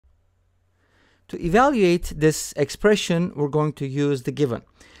To evaluate this expression, we're going to use the given.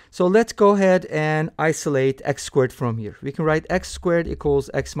 So let's go ahead and isolate x squared from here. We can write x squared equals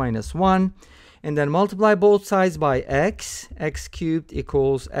x minus 1, and then multiply both sides by x. X cubed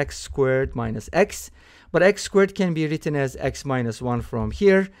equals x squared minus x. But x squared can be written as x minus 1 from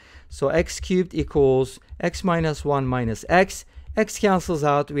here. So x cubed equals x minus 1 minus x. X cancels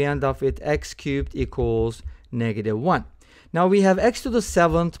out. We end up with x cubed equals negative 1. Now we have x to the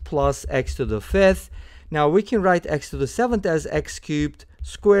 7th plus x to the 5th. Now we can write x to the 7th as x cubed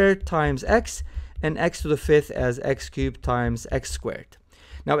squared times x, and x to the 5th as x cubed times x squared.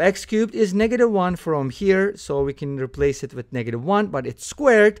 Now x cubed is negative 1 from here, so we can replace it with negative 1, but it's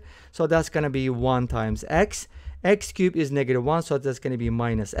squared, so that's going to be 1 times x. X cubed is negative 1, so that's going to be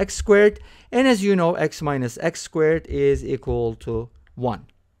minus x squared. And as you know, x minus x squared is equal to 1.